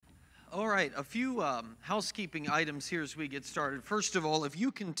right, a few housekeeping items here as we get started. First of all, if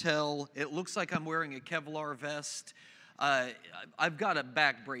you can tell, it looks like I'm wearing a Kevlar vest. I've got a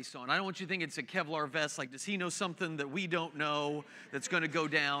back brace on. I don't want you to think it's a Kevlar vest, like does he know something that we don't know that's going to go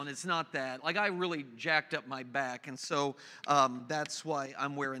down? It's not that. Like I really jacked up my back, and so that's why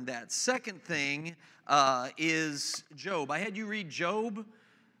I'm wearing that. Second thing is Job. I had you read Job.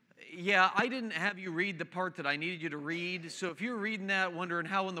 Yeah, I didn't have you read the part that I needed you to read. So if you're reading that, wondering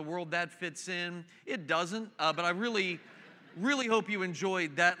how in the world that fits in, it doesn't. But I really hope you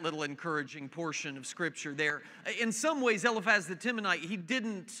enjoyed that little encouraging portion of Scripture there. In some ways, Eliphaz the Temanite, he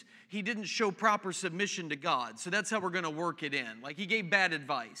didn't show proper submission to God. So that's how we're going to work it in. Like he gave bad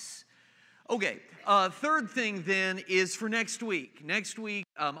advice. Okay, third thing then is for next week. Next week,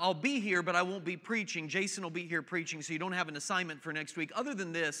 I'll be here, but I won't be preaching. Jason will be here preaching, so you don't have an assignment for next week. Other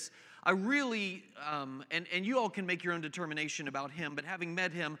than this, I really, and you all can make your own determination about him, but having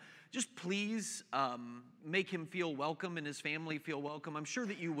met him, just please make him feel welcome and his family feel welcome. I'm sure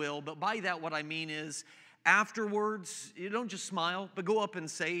that you will, but by that what I mean is afterwards, you don't just smile, but go up and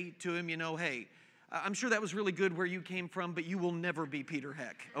say to him, hey, I'm sure that was really good where you came from, but you will never be Peter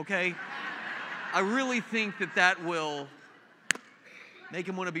Heck, okay? I really think that will make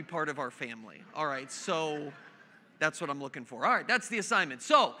him want to be part of our family. All right, so that's what I'm looking for. All right, that's the assignment.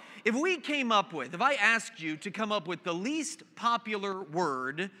 So if I asked you to come up with the least popular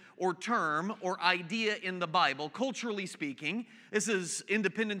word or term or idea in the Bible, culturally speaking, this is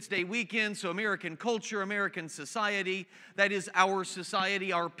Independence Day weekend, so American culture, American society, that is our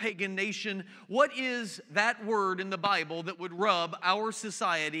society, our pagan nation. What is that word in the Bible that would rub our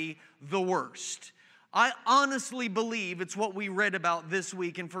society the worst? I honestly believe it's what we read about this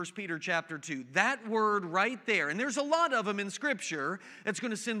week in 1 Peter chapter 2. That word right there, and there's a lot of them in Scripture that's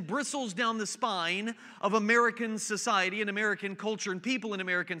going to send bristles down the spine of American society and American culture and people in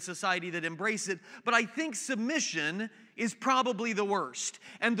American society that embrace it. But I think submission is probably the worst.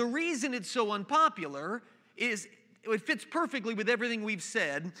 And the reason it's so unpopular is it fits perfectly with everything we've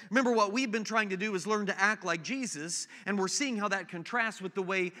said. Remember, what we've been trying to do is learn to act like Jesus, and we're seeing how that contrasts with the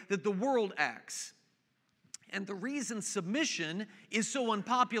way that the world acts. And the reason submission is so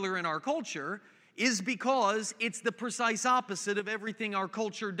unpopular in our culture is because it's the precise opposite of everything our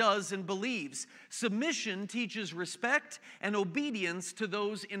culture does and believes. Submission teaches respect and obedience to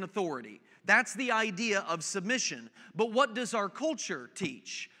those in authority. That's the idea of submission. But what does our culture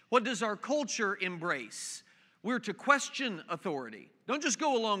teach? What does our culture embrace? We're to question authority. Don't just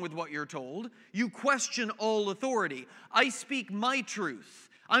go along with what you're told. You question all authority. I speak my truth.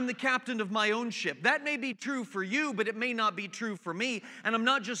 I'm the captain of my own ship. That may be true for you, but it may not be true for me. And I'm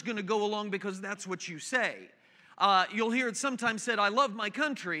not just going to go along because that's what you say. You'll hear it sometimes said, I love my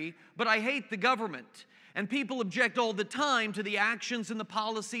country, but I hate the government. And people object all the time to the actions and the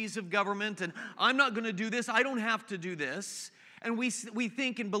policies of government. And I'm not going to do this. I don't have to do this. And we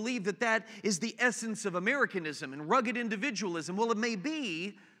think and believe that is the essence of Americanism and rugged individualism. Well, it may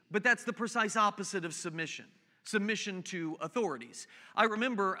be, but that's the precise opposite of submission. Submission to authorities. I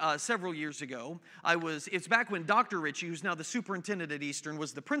remember several years ago, it's back when Dr. Ritchie, who's now the superintendent at Eastern,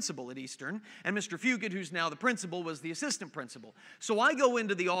 was the principal at Eastern, and Mr. Fugit, who's now the principal, was the assistant principal. So I go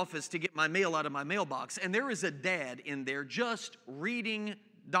into the office to get my mail out of my mailbox, and there is a dad in there just reading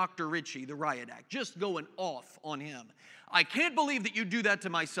Dr. Ritchie, the Riot Act, just going off on him. I can't believe that you do that to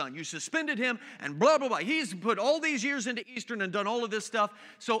my son. You suspended him and blah, blah, blah. He's put all these years into Eastern and done all of this stuff.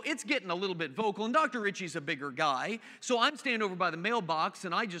 So it's getting a little bit vocal. And Dr. Ritchie's a bigger guy. So I'm standing over by the mailbox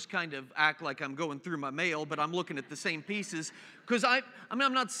and I just kind of act like I'm going through my mail, but I'm looking at the same pieces. Because I'm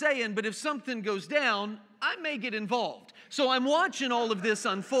not saying, but if something goes down, I may get involved. So I'm watching all of this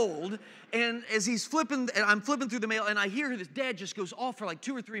unfold, and as I'm flipping through the mail, and I hear his dad just goes off for like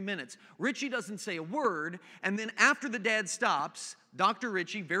 2 or 3 minutes. Ritchie doesn't say a word, and then after the dad stops, Dr.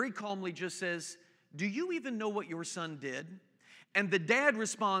 Ritchie very calmly just says, do you even know what your son did? And the dad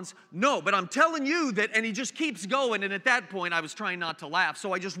responds, no, but I'm telling you that, and he just keeps going, and at that point, I was trying not to laugh,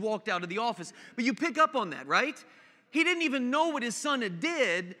 so I just walked out of the office. But you pick up on that, right? He didn't even know what his son had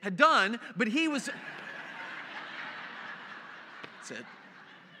done, but he was... That's it.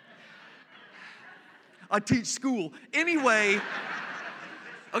 I teach school. Anyway,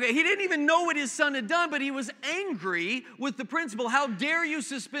 okay, he didn't even know what his son had done, but he was angry with the principal. How dare you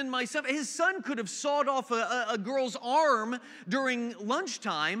suspend my son? His son could have sawed off a girl's arm during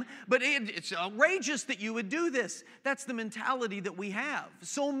lunchtime, but it's outrageous that you would do this. That's the mentality that we have.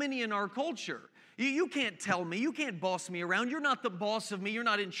 So many in our culture. You can't tell me. You can't boss me around. You're not the boss of me. You're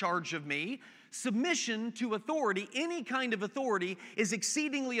not in charge of me. Submission to authority, any kind of authority, is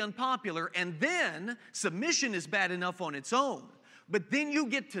exceedingly unpopular. And then submission is bad enough on its own. But then you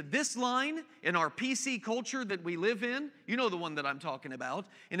get to this line in our PC culture that we live in. You know the one that I'm talking about.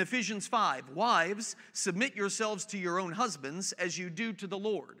 In Ephesians 5, wives, submit yourselves to your own husbands as you do to the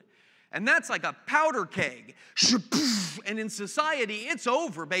Lord. And that's like a powder keg. And in society, it's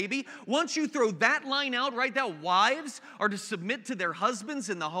over, baby. Once you throw that line out, right, that wives are to submit to their husbands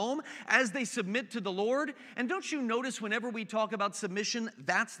in the home as they submit to the Lord. And don't you notice whenever we talk about submission,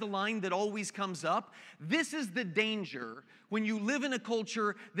 that's the line that always comes up? This is the danger when you live in a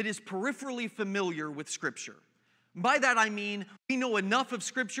culture that is peripherally familiar with Scripture. By that I mean we know enough of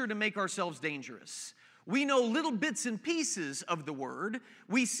Scripture to make ourselves dangerous. We know little bits and pieces of the Word.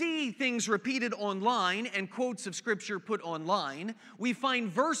 We see things repeated online and quotes of Scripture put online. We find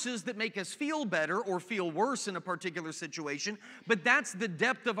verses that make us feel better or feel worse in a particular situation, but that's the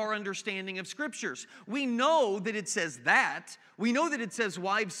depth of our understanding of Scriptures. We know that it says that. We know that it says,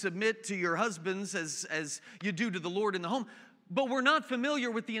 wives, submit to your husbands as you do to the Lord in the home, but we're not familiar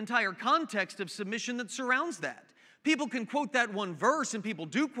with the entire context of submission that surrounds that. People can quote that one verse, and people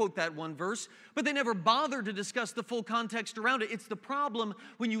do quote that one verse, but they never bother to discuss the full context around it. It's the problem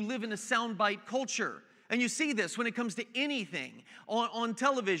when you live in a soundbite culture. And you see this when it comes to anything on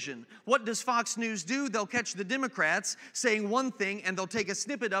television. What does Fox News do? They'll catch the Democrats saying one thing, and they'll take a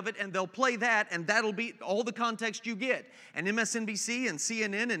snippet of it, and they'll play that, and that'll be all the context you get. And MSNBC and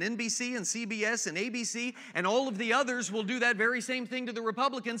CNN and NBC and CBS and ABC and all of the others will do that very same thing to the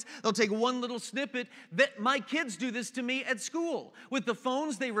Republicans. They'll take one little snippet. My kids do this to me at school. With the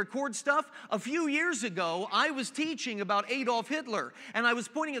phones, they record stuff. A few years ago, I was teaching about Adolf Hitler, and I was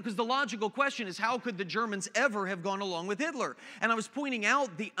pointing out, because the logical question is, how could the Germans ever have gone along with Hitler? And I was pointing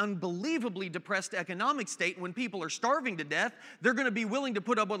out the unbelievably depressed economic state. When people are starving to death, they're going to be willing to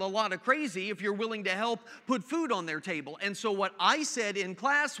put up with a lot of crazy if you're willing to help put food on their table. And so what I said in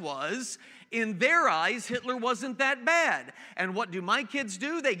class was, in their eyes, Hitler wasn't that bad. And what do my kids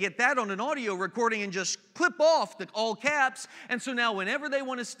do? They get that on an audio recording and just clip off the all caps. And so now whenever they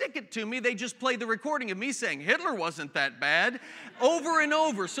want to stick it to me, they just play the recording of me saying, Hitler wasn't that bad, over and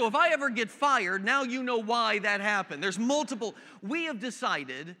over. So if I ever get fired, now you know why that happened. There's multiple. We have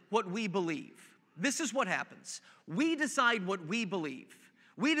decided what we believe. This is what happens. We decide what we believe.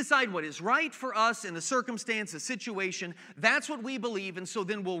 We decide what is right for us in a circumstance, a situation. That's what we believe, and so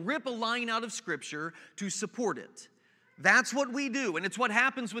then we'll rip a line out of Scripture to support it. That's what we do, and it's what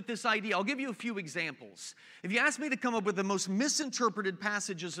happens with this idea. I'll give you a few examples. If you ask me to come up with the most misinterpreted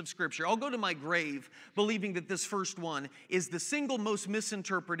passages of Scripture, I'll go to my grave believing that this first one is the single most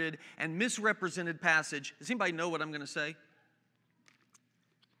misinterpreted and misrepresented passage. Does anybody know what I'm going to say?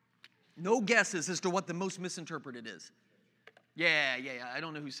 No guesses as to what the most misinterpreted is. Yeah. I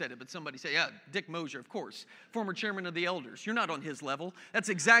don't know who said it, but somebody said, yeah, Dick Mosier, of course, former chairman of the elders. You're not on his level. That's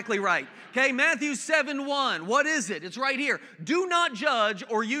exactly right. Okay, Matthew 7:1. What is it? It's right here. Do not judge,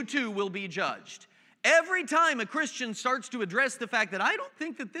 or you too will be judged. Every time a Christian starts to address the fact that I don't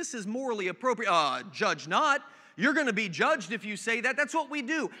think that this is morally appropriate, judge not. You're going to be judged if you say that. That's what we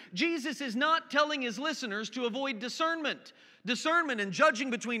do. Jesus is not telling his listeners to avoid discernment. Discernment and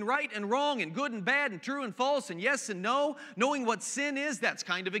judging between right and wrong and good and bad and true and false and yes and no, knowing what sin is, that's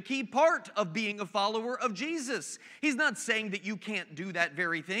kind of a key part of being a follower of Jesus. He's not saying that you can't do that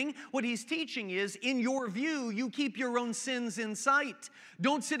very thing. What he's teaching is, in your view, you keep your own sins in sight.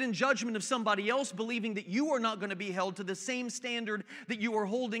 Don't sit in judgment of somebody else believing that you are not going to be held to the same standard that you are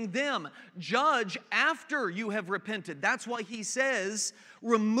holding them. Judge after you have repented. That's why he says,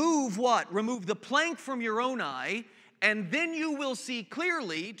 remove what? Remove the plank from your own eye, and then you will see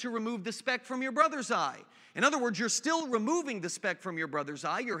clearly to remove the speck from your brother's eye. In other words, you're still removing the speck from your brother's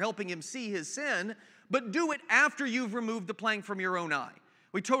eye. You're helping him see his sin, but do it after you've removed the plank from your own eye.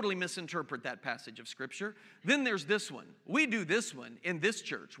 We totally misinterpret that passage of Scripture. Then there's this one. We do this one in this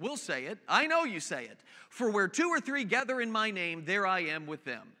church. We'll say it. I know you say it. For where 2 or 3 gather in my name, there I am with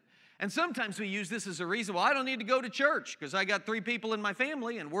them. And sometimes we use this as a reason, well, I don't need to go to church because I got 3 people in my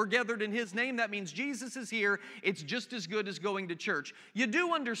family and we're gathered in his name. That means Jesus is here. It's just as good as going to church. You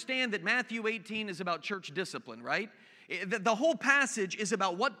do understand that Matthew 18 is about church discipline, right? The whole passage is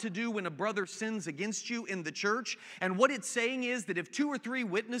about what to do when a brother sins against you in the church. And what it's saying is that if 2 or 3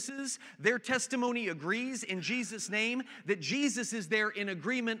 witnesses, their testimony agrees in Jesus' name, that Jesus is there in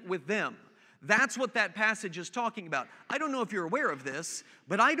agreement with them. That's what that passage is talking about. I don't know if you're aware of this,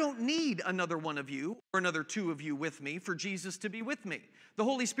 but I don't need another one of you or another 2 of you with me for Jesus to be with me. The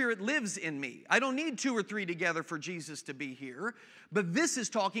Holy Spirit lives in me. I don't need 2 or 3 together for Jesus to be here. But this is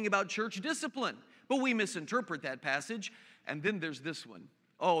talking about church discipline. But we misinterpret that passage. And then there's this one.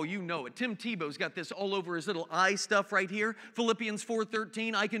 Oh, you know it. Tim Tebow's got this all over his little eye stuff right here. Philippians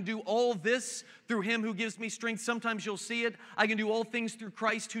 4:13, I can do all this through him who gives me strength. Sometimes you'll see it. I can do all things through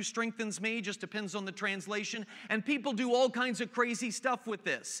Christ who strengthens me. Just depends on the translation. And people do all kinds of crazy stuff with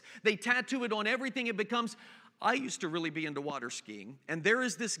this. They tattoo it on everything. It becomes... I used to really be into water skiing, and there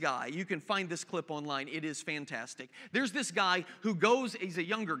is this guy, you can find this clip online, it is fantastic. There's this guy who goes, he's a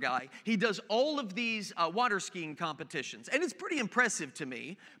younger guy, he does all of these water skiing competitions, and it's pretty impressive to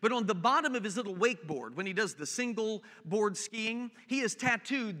me, but on the bottom of his little wakeboard, when he does the single board skiing, he has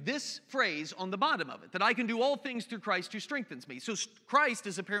tattooed this phrase on the bottom of it, that I can do all things through Christ who strengthens me. So Christ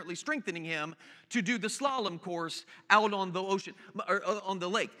is apparently strengthening him to do the slalom course out on the ocean, or on the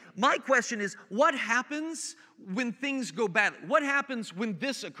lake. My question is, what happens when things go badly? What happens when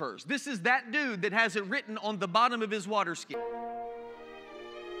this occurs? This is that dude that has it written on the bottom of his water ski.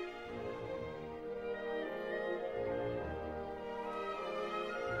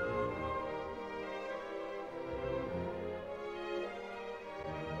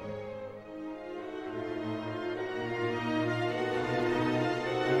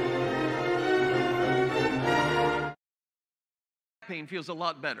 Pain feels a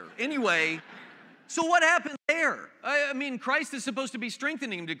lot better. Anyway, so what happened there? I mean, Christ is supposed to be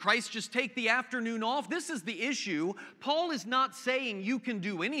strengthening him. Did Christ just take the afternoon off? This is the issue. Paul is not saying you can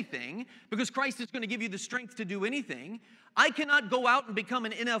do anything because Christ is going to give you the strength to do anything. I cannot go out and become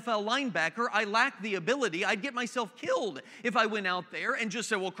an NFL linebacker. I lack the ability. I'd get myself killed if I went out there and just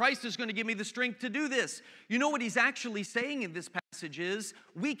said, well, Christ is going to give me the strength to do this. You know what he's actually saying in this passage is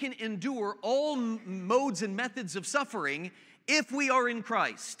we can endure all modes and methods of suffering if we are in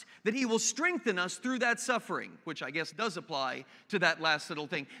Christ, that he will strengthen us through that suffering, which I guess does apply to that last little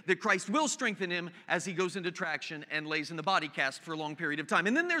thing, that Christ will strengthen him as he goes into traction and lays in the body cast for a long period of time.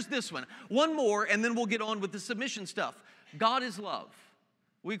 And then there's this one more, and then we'll get on with the submission stuff. God is love.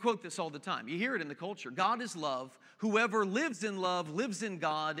 We quote this all the time. You hear it in the culture. God is love. Whoever lives in love lives in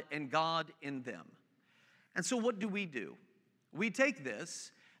God, and God in them. And so what do? We take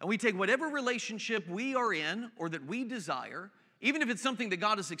this, and we take whatever relationship we are in or that we desire, even if it's something that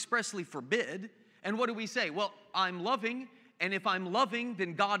God has expressly forbid, and what do we say? Well, I'm loving, and if I'm loving,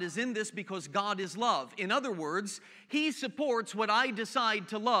 then God is in this because God is love. In other words, he supports what I decide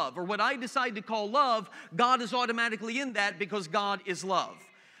to love, or what I decide to call love, God is automatically in that because God is love.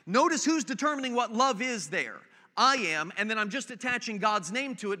 Notice who's determining what love is there. I am, and then I'm just attaching God's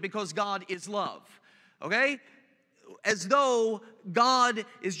name to it because God is love. Okay? As though God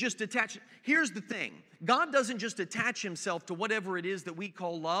is just attached. Here's the thing. God doesn't just attach himself to whatever it is that we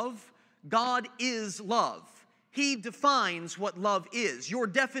call love. God is love. He defines what love is. Your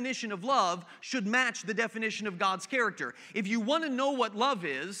definition of love should match the definition of God's character. If you want to know what love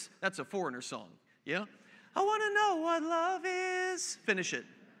is, that's a Foreigner song. Yeah? I want to know what love is. Finish it.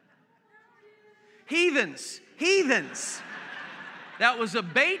 Heathens. That was a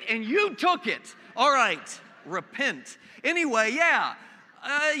bait and you took it. All right. Repent. Anyway, yeah.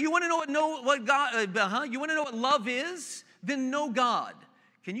 You want to know what God? You want to know what love is? Then know God.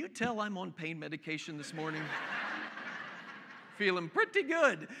 Can you tell I'm on pain medication this morning? Feeling pretty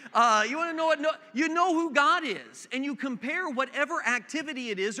good. You want to know you know who God is, and you compare whatever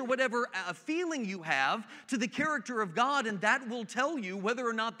activity it is or whatever feeling you have to the character of God, and that will tell you whether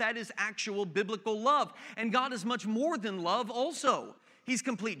or not that is actual biblical love. And God is much more than love also. He's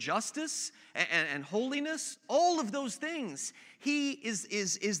complete justice and holiness, all of those things. He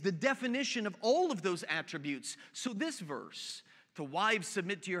is the definition of all of those attributes. So this verse, to wives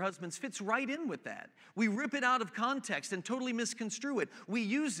submit to your husbands, fits right in with that. We rip it out of context and totally misconstrue it. We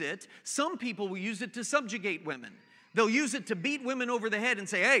use it, some people will use it to subjugate women. They'll use it to beat women over the head and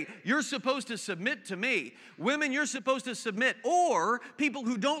say, hey, you're supposed to submit to me. Women, you're supposed to submit. Or people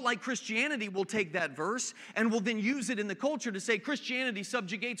who don't like Christianity will take that verse and will then use it in the culture to say Christianity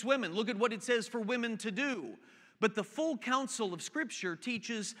subjugates women. Look at what it says for women to do. But the full counsel of Scripture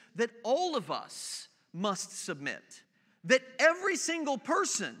teaches that all of us must submit. That every single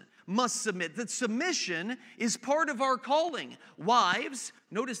person must submit. That submission is part of our calling. Wives,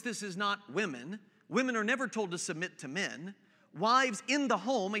 notice this is not women. Women are never told to submit to men. Wives in the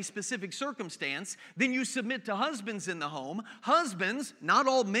home, a specific circumstance, then you submit to husbands in the home. Husbands, not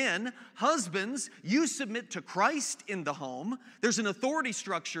all men, husbands, you submit to Christ in the home. There's an authority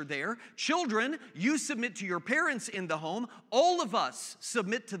structure there. Children, you submit to your parents in the home. All of us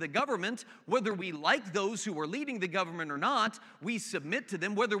submit to the government, whether we like those who are leading the government or not, we submit to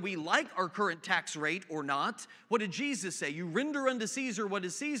them, whether we like our current tax rate or not. What did Jesus say? You render unto Caesar what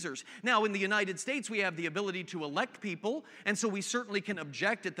is Caesar's. Now, in the United States, we have the ability to elect people, and so we certainly can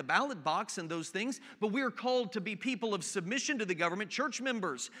object at the ballot box and those things, but we are called to be people of submission to the government. Church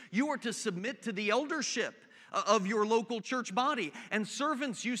members, you are to submit to the eldership of your local church body. And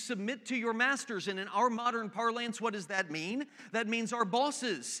servants, you submit to your masters. And in our modern parlance, what does that mean? That means our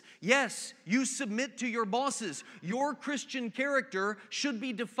bosses. Yes, you submit to your bosses. Your Christian character should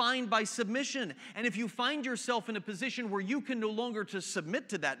be defined by submission. And if you find yourself in a position where you can no longer to submit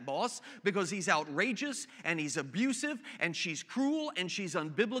to that boss because he's outrageous and he's abusive and she's cruel and she's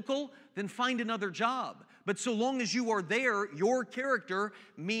unbiblical, then find another job. But so long as you are there, your character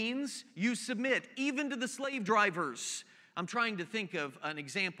means you submit, even to the slave drivers. I'm trying to think of an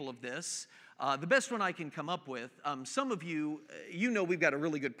example of this. The best one I can come up with, some of you, you know we've got a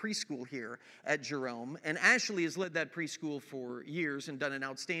really good preschool here at Jerome, and Ashley has led that preschool for years and done an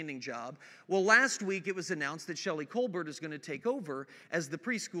outstanding job. Well, last week it was announced that Shelley Colbert is going to take over as the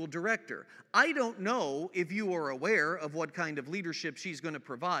preschool director. I don't know if you are aware of what kind of leadership she's going to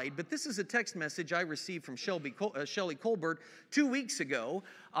provide, but this is a text message I received from Shelley Colbert 2 weeks ago.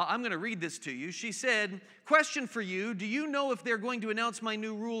 I'm going to read this to you. She said, "Question for you, do you know if they're going to announce my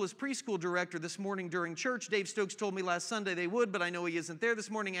new role as preschool director this morning during church? Dave Stokes told me last Sunday they would, but I know he isn't there this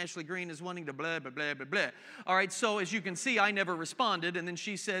morning. Ashley Green is wanting to blah, blah, blah, blah, blah." All right, so as you can see, I never responded, and then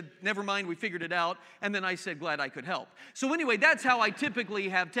she said, "Never mind, we figured it out," and then I said, "Glad I could help." So anyway, that's how I typically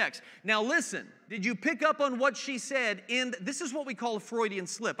have text. Now listen, did you pick up on what she said? And this is what we call a Freudian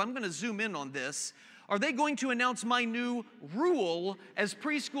slip. I'm going to zoom in on this. Are they going to announce my new rule as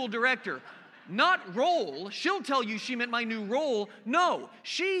preschool director? Not role. She'll tell you she meant my new role. No,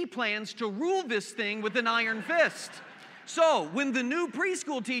 she plans to rule this thing with an iron fist. So when the new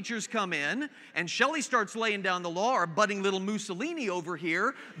preschool teachers come in and Shelley starts laying down the law, or budding little Mussolini over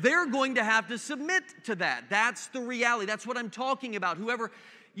here, they're going to have to submit to that. That's the reality. That's what I'm talking about.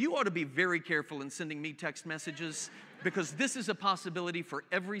 You ought to be very careful in sending me text messages, because this is a possibility for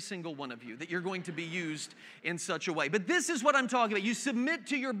every single one of you, that you're going to be used in such a way. But this is what I'm talking about. You submit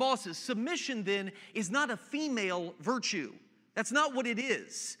to your bosses. Submission, then, is not a female virtue. That's not what it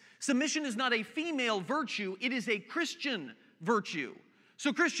is. Submission is not a female virtue. It is a Christian virtue.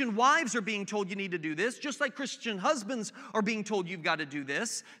 So Christian wives are being told you need to do this, just like Christian husbands are being told you've got to do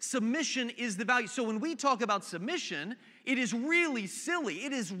this. Submission is the value. So when we talk about submission, it is really silly.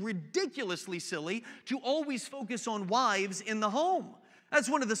 It is ridiculously silly to always focus on wives in the home. That's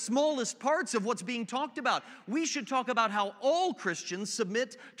one of the smallest parts of what's being talked about. We should talk about how all Christians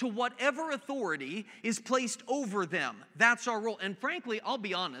submit to whatever authority is placed over them. That's our role. And frankly, I'll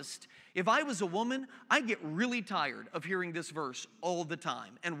be honest, if I was a woman, I'd get really tired of hearing this verse all the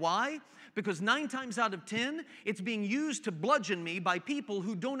time. And why? Because 9 times out of 10, it's being used to bludgeon me by people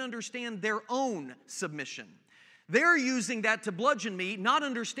who don't understand their own submission. They're using that to bludgeon me, not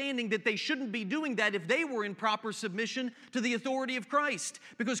understanding that they shouldn't be doing that if they were in proper submission to the authority of Christ.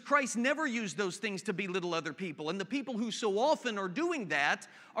 Because Christ never used those things to belittle other people. And the people who so often are doing that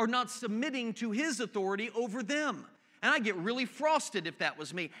are not submitting to His authority over them. And I get really frosted if that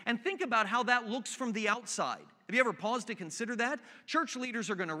was me. And think about how that looks from the outside. Have you ever paused to consider that? Church leaders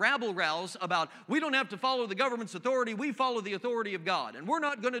are going to rabble-rouse about, we don't have to follow the government's authority, we follow the authority of God. And we're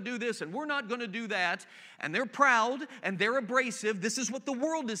not going to do this, and we're not going to do that. And they're proud, and they're abrasive. This is what the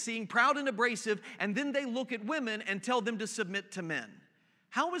world is seeing, proud and abrasive. And then they look at women and tell them to submit to men.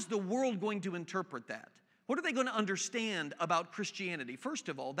 How is the world going to interpret that? What are they going to understand about Christianity? First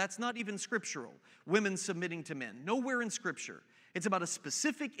of all, that's not even scriptural, women submitting to men. Nowhere in Scripture. It's about a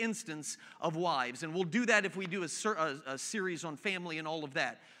specific instance of wives, and we'll do that if we do a series on family and all of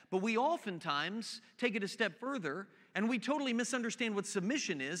that. But we oftentimes take it a step further, and we totally misunderstand what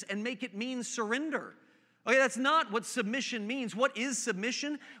submission is and make it mean surrender. Okay, that's not what submission means. What is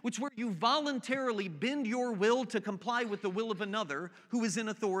submission? It's where you voluntarily bend your will to comply with the will of another who is in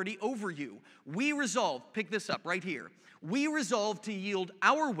authority over you. We resolve, pick this up right here. We resolve to yield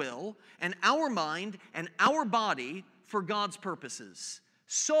our will and our mind and our body for God's purposes.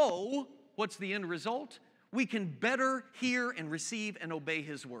 So, what's the end result? We can better hear and receive and obey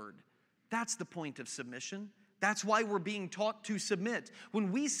His word. That's the point of submission. That's why we're being taught to submit.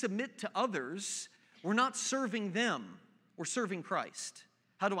 When we submit to others, we're not serving them, we're serving Christ.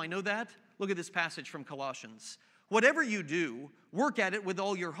 How do I know that? Look at this passage from Colossians. Whatever you do, work at it with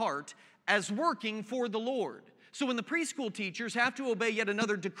all your heart as working for the Lord. So when the preschool teachers have to obey yet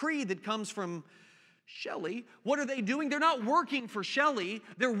another decree that comes from Shelley, what are they doing? They're not working for Shelley,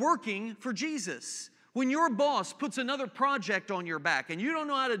 they're working for Jesus. When your boss puts another project on your back and you don't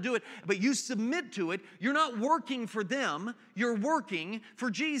know how to do it, but you submit to it, you're not working for them, you're working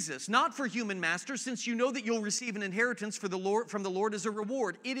for Jesus, not for human masters, since you know that you'll receive an inheritance from the Lord as a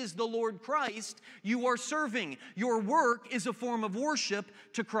reward. It is the Lord Christ you are serving. Your work is a form of worship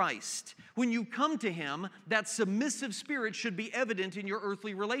to Christ. When you come to Him, that submissive spirit should be evident in your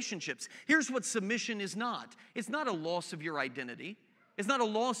earthly relationships. Here's what submission is not. It's not a loss of your identity. It's not a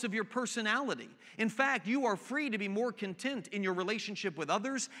loss of your personality. In fact, you are free to be more content in your relationship with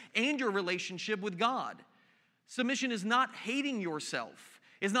others and your relationship with God. Submission is not hating yourself.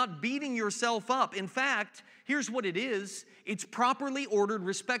 It's not beating yourself up. In fact, here's what it is. It's properly ordered,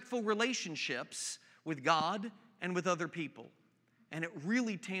 respectful relationships with God and with other people. And it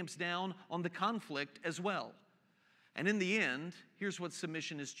really tamps down on the conflict as well. And in the end, here's what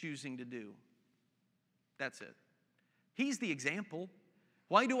submission is choosing to do. That's it. He's the example.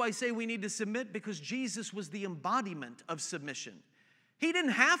 Why do I say we need to submit? Because Jesus was the embodiment of submission. He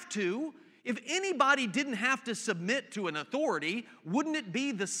didn't have to. If anybody didn't have to submit to an authority, wouldn't it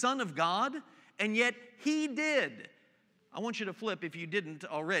be the Son of God? And yet He did. I want you to flip, if you didn't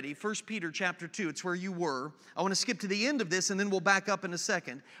already, 1 Peter chapter 2. It's where you were. I want to skip to the end of this, and then we'll back up in a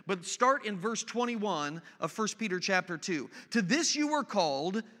second. But start in verse 21 of 1 Peter chapter 2. To this you were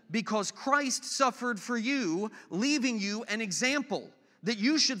called, because Christ suffered for you, leaving you an example, that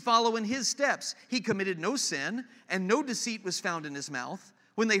you should follow in His steps. He committed no sin, and no deceit was found in His mouth.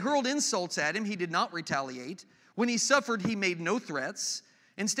 When they hurled insults at Him, He did not retaliate. When He suffered, He made no threats.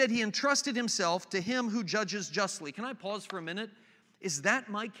 Instead, He entrusted Himself to Him who judges justly. Can I pause for a minute? Is that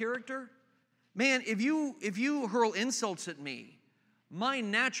my character? Man, if you hurl insults at me, my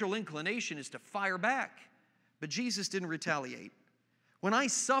natural inclination is to fire back. But Jesus didn't retaliate. When I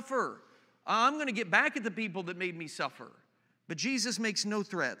suffer, I'm going to get back at the people that made me suffer. But Jesus makes no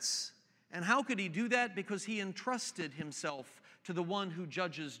threats. And how could He do that? Because He entrusted Himself to the one who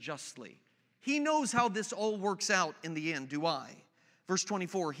judges justly. He knows how this all works out in the end, do I? Verse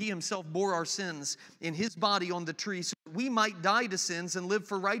 24, He Himself bore our sins in His body on the tree so that we might die to sins and live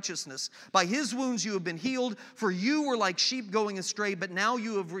for righteousness. By His wounds you have been healed, for you were like sheep going astray, but now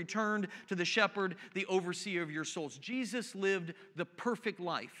you have returned to the shepherd, the overseer of your souls. Jesus lived the perfect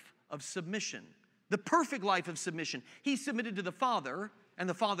life of submission. The perfect life of submission. He submitted to the Father and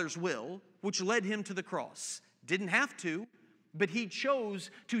the Father's will, which led Him to the cross. Didn't have to, but He chose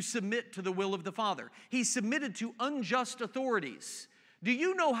to submit to the will of the Father. He submitted to unjust authorities. Do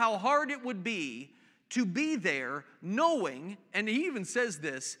you know how hard it would be to be there knowing, and He even says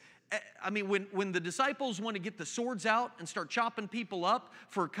this, I mean, when the disciples want to get the swords out and start chopping people up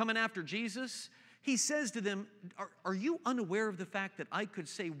for coming after Jesus, He says to them, are you unaware of the fact that I could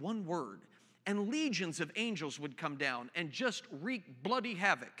say one word and legions of angels would come down and just wreak bloody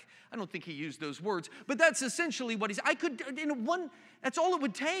havoc? I don't think He used those words, but that's essentially what He's, that's all it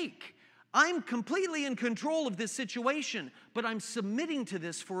would take. I'm completely in control of this situation, but I'm submitting to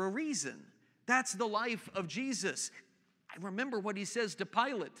this for a reason. That's the life of Jesus. I remember what He says to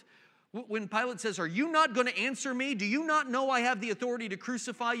Pilate. When Pilate says, are you not going to answer me? Do you not know I have the authority to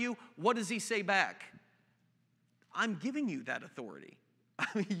crucify you? What does He say back? I'm giving you that authority. I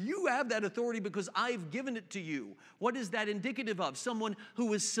mean, you have that authority because I've given it to you. What is that indicative of? Someone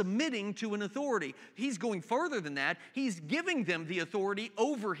who is submitting to an authority. He's going further than that. He's giving them the authority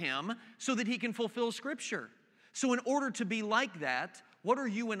over Him so that He can fulfill Scripture. So in order to be like that, what are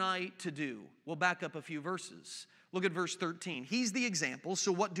you and I to do? We'll back up a few verses. Look at verse 13. He's the example,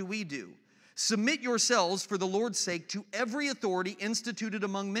 so what do we do? Submit yourselves for the Lord's sake to every authority instituted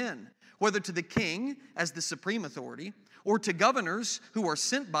among men, whether to the king as the supreme authority, or to governors who are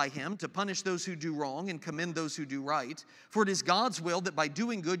sent by Him to punish those who do wrong and commend those who do right. For it is God's will that by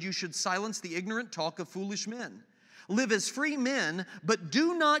doing good you should silence the ignorant talk of foolish men. Live as free men, but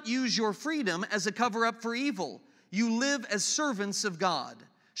do not use your freedom as a cover-up for evil. You live as servants of God.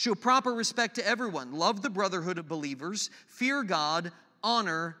 Show proper respect to everyone. Love the brotherhood of believers. Fear God.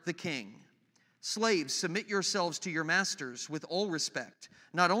 Honor the king. Slaves, submit yourselves to your masters with all respect,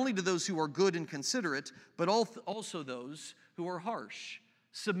 not only to those who are good and considerate, but also those who are harsh.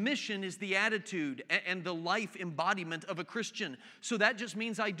 Submission is the attitude and the life embodiment of a Christian. So that just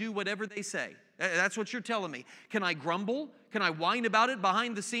means I do whatever they say. That's what you're telling me. Can I grumble? Can I whine about it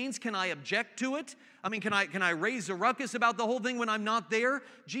behind the scenes? Can I object to it? I mean, can I raise a ruckus about the whole thing when I'm not there?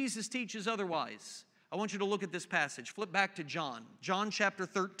 Jesus teaches otherwise. I want you to look at this passage. Flip back to John chapter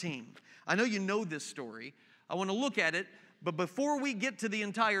 13. I know you know this story. I want to look at it, but before we get to the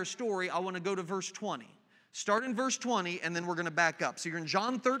entire story, I want to go to verse 20. Start in verse 20, and then we're going to back up. So you're in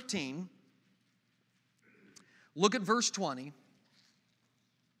John 13. Look at verse 20.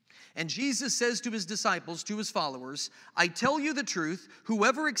 And Jesus says to his disciples, to his followers, I tell you the truth,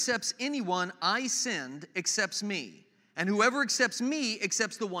 whoever accepts anyone I send accepts me. And whoever accepts me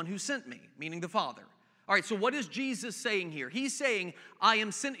accepts the one who sent me, meaning the Father. All right, so what is Jesus saying here? He's saying, I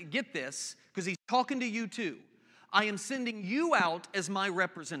am sending, get this, because he's talking to you too. I am sending you out as my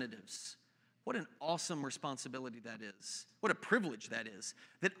representatives. What an awesome responsibility that is. What a privilege that is.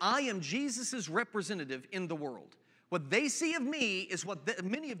 That I am Jesus' representative in the world. What they see of me is what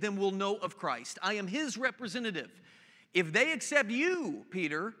many of them will know of Christ. I am his representative. If they accept you,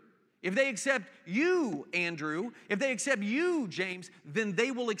 Peter, if they accept you, Andrew, if they accept you, James, then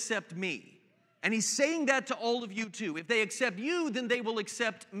they will accept me. And he's saying that to all of you too. If they accept you, then they will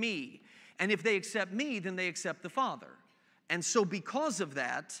accept me. And if they accept me, then they accept the Father. And so because of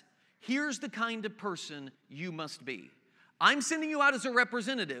that, here's the kind of person you must be. I'm sending you out as a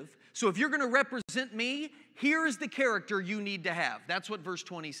representative, so if you're going to represent me, here is the character you need to have. That's what verse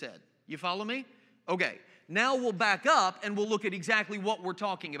 20 said. You follow me? Okay, now we'll back up and we'll look at exactly what we're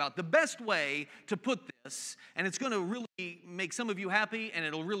talking about. The best way to put this, and it's going to really make some of you happy and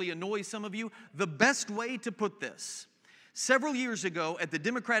it'll really annoy some of you, the best way to put this. Several years ago at the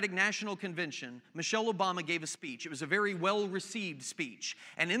Democratic National Convention, Michelle Obama gave a speech. It was a very well-received speech.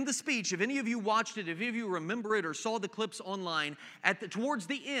 And in the speech, if any of you watched it, if any of you remember it or saw the clips online, towards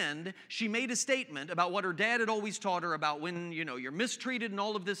the end, she made a statement about what her dad had always taught her about when, you're mistreated and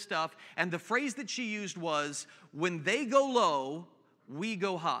all of this stuff. And the phrase that she used was, when they go low, we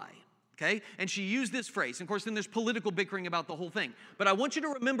go high. Okay? And she used this phrase. And of course, then there's political bickering about the whole thing. But I want you to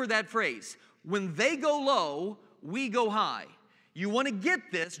remember that phrase. When they go low, we go high. You want to get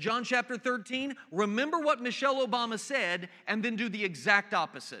this, John chapter 13, remember what Michelle Obama said and then do the exact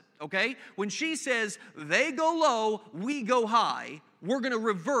opposite, okay? When she says, they go low, we go high, we're going to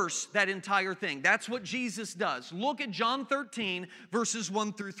reverse that entire thing. That's what Jesus does. Look at John 13, verses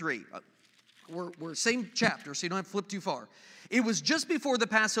 1 through 3. We're same chapter, so you don't have to flip too far. It was just before the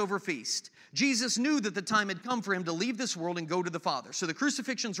Passover feast. Jesus knew that the time had come for him to leave this world and go to the Father. So the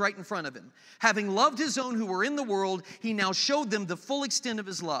crucifixion's right in front of him. Having loved his own who were in the world, he now showed them the full extent of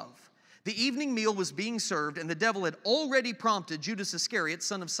his love. The evening meal was being served, and the devil had already prompted Judas Iscariot,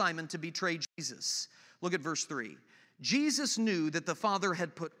 son of Simon, to betray Jesus. Look at verse 3. Jesus knew that the Father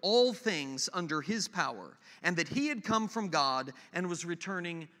had put all things under his power, and that he had come from God and was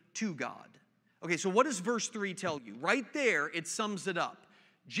returning to God. Okay, so what does verse 3 tell you? Right there, it sums it up.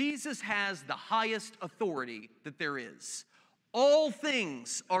 Jesus has the highest authority that there is. All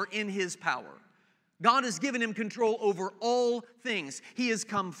things are in his power. God has given him control over all things. He has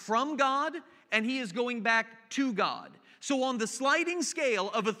come from God, and he is going back to God. So on the sliding scale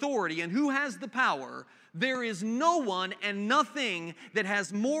of authority and who has the power, there is no one and nothing that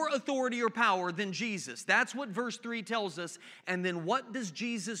has more authority or power than Jesus. That's what verse 3 tells us. And then what does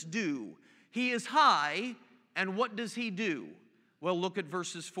Jesus do? He is high, and what does he do? Well, look at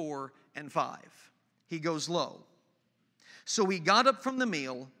verses 4 and 5. He goes low. So he got up from the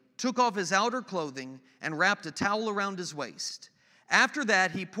meal, took off his outer clothing, and wrapped a towel around his waist. After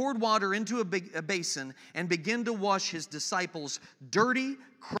that, he poured water into a basin and began to wash his disciples' dirty,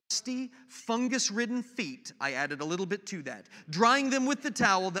 crusty, fungus-ridden feet. I added a little bit to that, drying them with the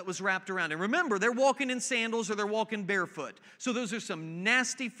towel that was wrapped around. And remember, they're walking in sandals or they're walking barefoot. So those are some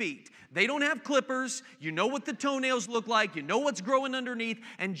nasty feet. They don't have clippers. You know what the toenails look like. You know what's growing underneath.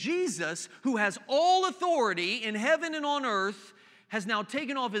 And Jesus, who has all authority in heaven and on earth, has now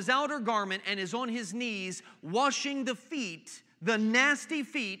taken off his outer garment and is on his knees washing the feet, the nasty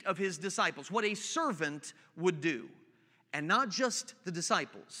feet of his disciples, what a servant would do. And not just the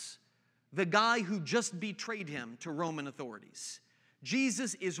disciples, the guy who just betrayed him to Roman authorities.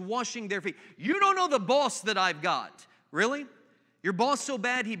 Jesus is washing their feet. You don't know the boss that I've got. Really? Your boss so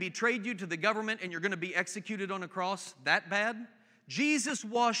bad he betrayed you to the government and you're going to be executed on a cross? That bad? Jesus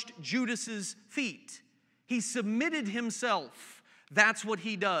washed Judas's feet. He submitted himself. That's what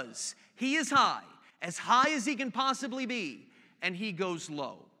he does. He is high as he can possibly be, and he goes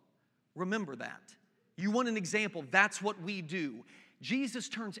low. Remember that. You want an example? That's what we do. Jesus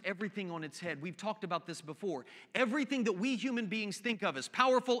turns everything on its head. We've talked about this before. Everything that we human beings think of as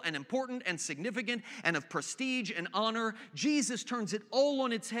powerful and important and significant and of prestige and honor, Jesus turns it all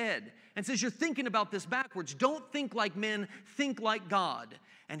on its head and says, you're thinking about this backwards. Don't think like men, think like God.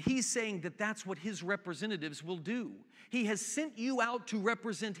 And he's saying that that's what his representatives will do. He has sent you out to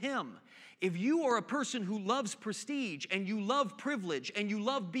represent him. If you are a person who loves prestige and you love privilege and you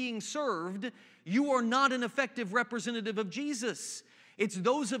love being served, you are not an effective representative of Jesus. It's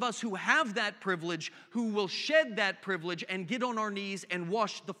those of us who have that privilege who will shed that privilege and get on our knees and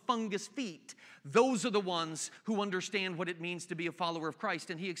wash the fungus feet. Those are the ones who understand what it means to be a follower of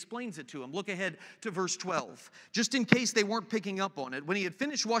Christ, and he explains it to them. Look ahead to verse 12. Just in case they weren't picking up on it, when he had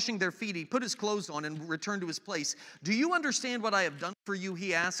finished washing their feet, he put his clothes on and returned to his place. Do you understand what I have done for you?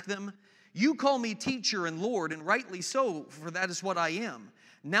 He asked them. You call me teacher and Lord, and rightly so, for that is what I am.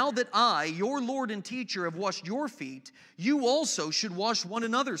 Now that I, your Lord and teacher, have washed your feet, you also should wash one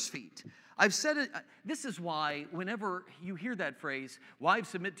another's feet. I've said it, this is why whenever you hear that phrase, wives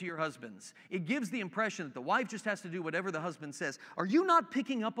submit to your husbands, it gives the impression that the wife just has to do whatever the husband says. Are you not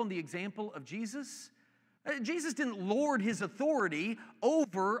picking up on the example of Jesus? Jesus didn't lord his authority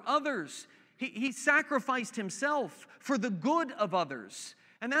over others. He sacrificed himself for the good of others.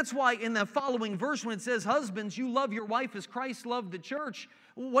 And that's why in the following verse when it says, husbands, you love your wife as Christ loved the church,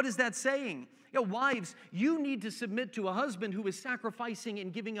 what is that saying? Wives, you need to submit to a husband who is sacrificing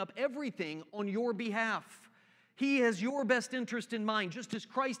and giving up everything on your behalf. He has your best interest in mind, just as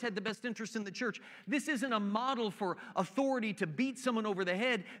Christ had the best interest in the church. This isn't a model for authority to beat someone over the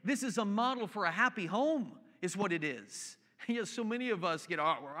head. This is a model for a happy home, is what it is. Yes, so many of us get,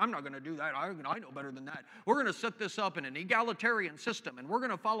 well, I'm not going to do that. I know better than that. We're going to set this up in an egalitarian system, and we're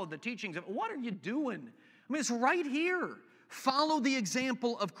going to follow the teachings of, what are you doing? I mean, it's right here. Follow the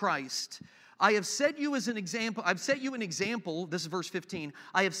example of Christ. I have set you as an example. I've set you an example. This is verse 15.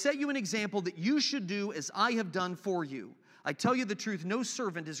 I have set you an example that you should do as I have done for you. I tell you the truth, no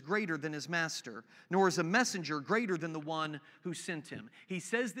servant is greater than his master, nor is a messenger greater than the one who sent him. He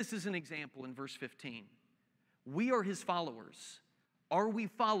says this is an example in verse 15. We are his followers. Are we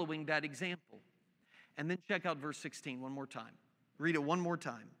following that example? And then check out verse 16 one more time. Read it one more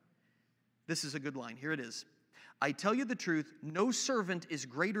time. This is a good line. Here it is. I tell you the truth, no servant is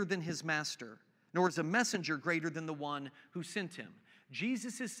greater than his master, nor is a messenger greater than the one who sent him.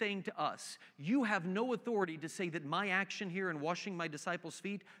 Jesus is saying to us, you have no authority to say that my action here in washing my disciples'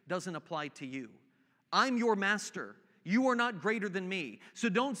 feet doesn't apply to you. I'm your master. You are not greater than me. So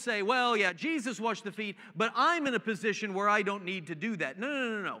don't say, well, yeah, Jesus washed the feet, but I'm in a position where I don't need to do that.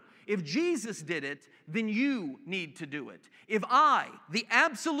 No. If Jesus did it, then you need to do it. If I, the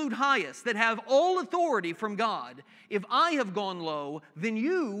absolute highest that have all authority from God, if I have gone low, then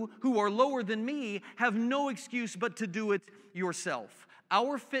you, who are lower than me, have no excuse but to do it yourself.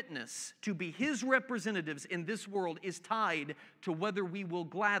 Our fitness to be his representatives in this world is tied to whether we will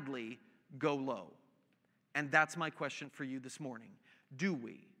gladly go low. And that's my question for you this morning. Do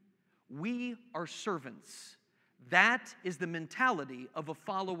we? We are servants. That is the mentality of a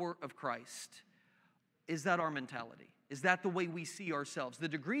follower of Christ. Is that our mentality? Is that the way we see ourselves? The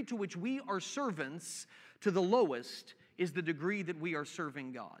degree to which we are servants to the lowest is the degree that we are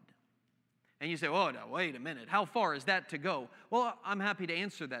serving God. And you say, oh, no, wait a minute. How far is that to go? Well, I'm happy to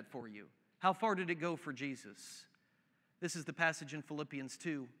answer that for you. How far did it go for Jesus? This is the passage in Philippians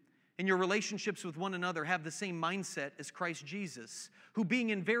 2. In your relationships with one another, have the same mindset as Christ Jesus, who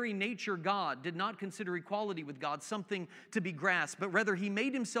being in very nature God, did not consider equality with God something to be grasped, but rather he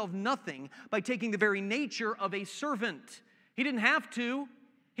made himself nothing by taking the very nature of a servant. He didn't have to.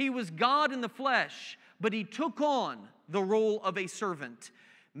 He was God in the flesh, but he took on the role of a servant,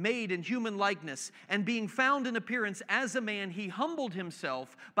 made in human likeness, and being found in appearance as a man, he humbled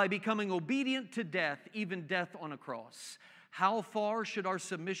himself by becoming obedient to death, even death on a cross. How far should our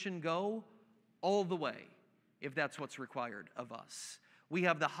submission go? All the way, if that's what's required of us. We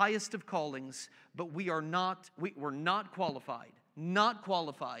have the highest of callings, but we're not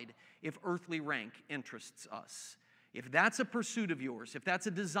qualified if earthly rank interests us. If that's a pursuit of yours, if that's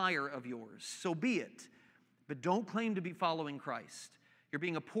a desire of yours, so be it. But don't claim to be following Christ. You're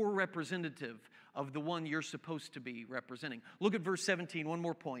being a poor representative of the one you're supposed to be representing. Look at verse 17, one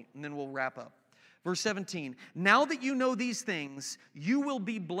more point, and then we'll wrap up. Verse 17, now that you know these things, you will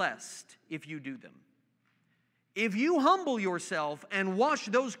be blessed if you do them. If you humble yourself and wash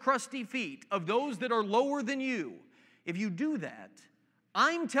those crusty feet of those that are lower than you, if you do that,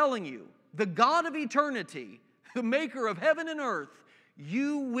 I'm telling you, the God of eternity, the maker of heaven and earth,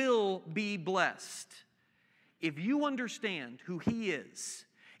 you will be blessed. If you understand who he is,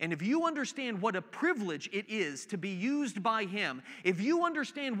 and if you understand what a privilege it is to be used by him, if you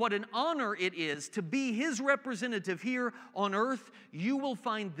understand what an honor it is to be his representative here on earth, you will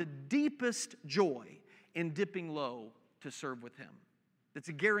find the deepest joy in dipping low to serve with him. It's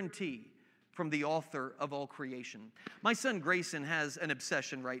a guarantee from the author of all creation. My son Grayson has an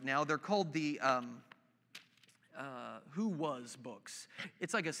obsession right now. They're called the Who Was books.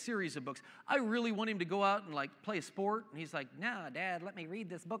 It's like a series of books. I really want him to go out and like play a sport, and he's like, "Nah, Dad, let me read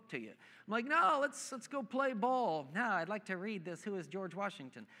this book to you." I'm like, "No, let's go play ball." "Nah, I'd like to read this. Who is George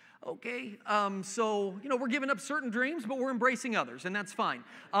Washington?" Okay, so we're giving up certain dreams, but we're embracing others, and that's fine.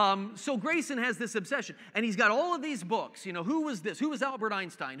 So Grayson has this obsession, and he's got all of these books. Who was this? Who was Albert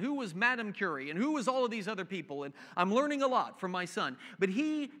Einstein? Who was Madame Curie? And who was all of these other people? And I'm learning a lot from my son. But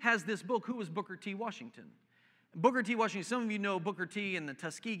he has this book. Who was Booker T. Washington? Booker T. Washington, some of you know Booker T. and the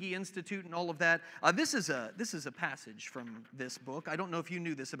Tuskegee Institute and all of that. This is a passage from this book. I don't know if you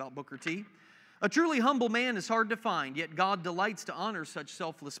knew this about Booker T. "A truly humble man is hard to find, yet God delights to honor such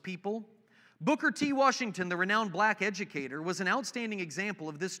selfless people. Booker T. Washington, the renowned black educator, was an outstanding example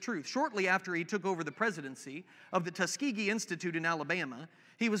of this truth. Shortly after he took over the presidency of the Tuskegee Institute in Alabama,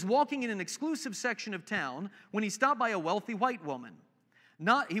 he was walking in an exclusive section of town when he stopped by a wealthy white woman.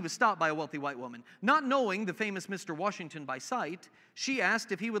 Not knowing the famous Mr. Washington by sight, she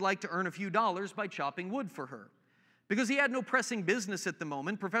asked if he would like to earn a few dollars by chopping wood for her. Because he had no pressing business at the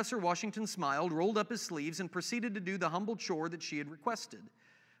moment, Professor Washington smiled, rolled up his sleeves, and proceeded to do the humble chore that she had requested.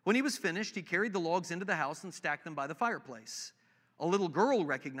 When he was finished, he carried the logs into the house and stacked them by the fireplace. A little girl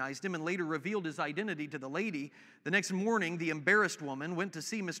recognized him and later revealed his identity to the lady. The next morning, the embarrassed woman went to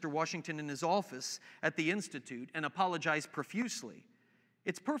see Mr. Washington in his office at the Institute and apologized profusely.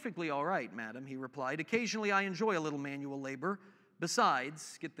 "It's perfectly all right, madam," he replied. "Occasionally I enjoy a little manual labor.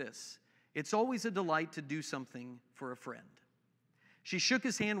 Besides, get this, it's always a delight to do something for a friend." She shook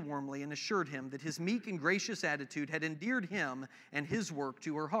his hand warmly and assured him that his meek and gracious attitude had endeared him and his work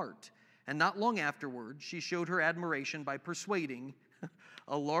to her heart. And not long afterward, she showed her admiration by persuading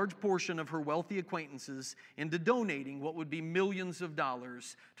a large portion of her wealthy acquaintances into donating what would be millions of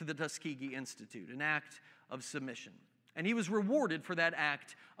dollars to the Tuskegee Institute, an act of submission. And he was rewarded for that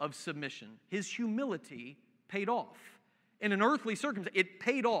act of submission. His humility paid off. In an earthly circumstance, it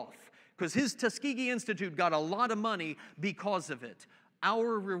paid off because his Tuskegee Institute got a lot of money because of it.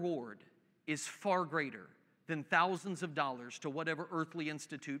 Our reward is far greater than thousands of dollars to whatever earthly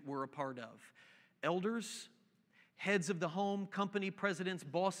institute we're a part of. Elders, heads of the home, company presidents,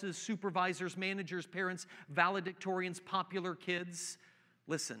 bosses, supervisors, managers, parents, valedictorians, popular kids,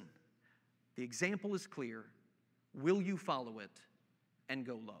 listen, the example is clear. Will you follow it and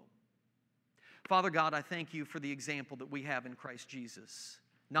go low? Father God, I thank you for the example that we have in Christ Jesus,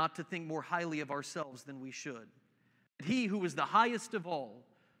 not to think more highly of ourselves than we should. He who is the highest of all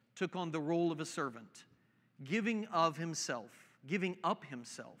took on the role of a servant, giving up himself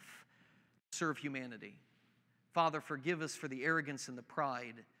to serve humanity. Father, forgive us for the arrogance and the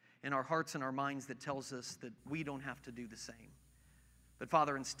pride in our hearts and our minds that tells us that we don't have to do the same. But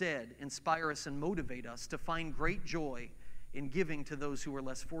Father, instead, inspire us and motivate us to find great joy in giving to those who are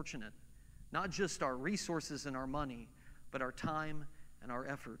less fortunate. Not just our resources and our money, but our time and our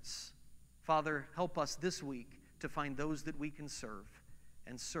efforts. Father, help us this week to find those that we can serve,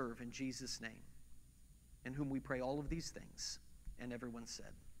 and serve in Jesus' name, in whom we pray all of these things. And everyone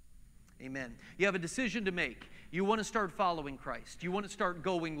said, amen. You have a decision to make. You want to start following Christ. You want to start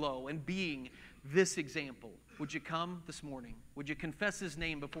going low and being this example. Would you come this morning? Would you confess his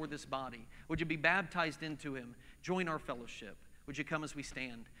name before this body? Would you be baptized into him? Join our fellowship. Would you come as we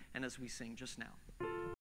stand and as we sing just now?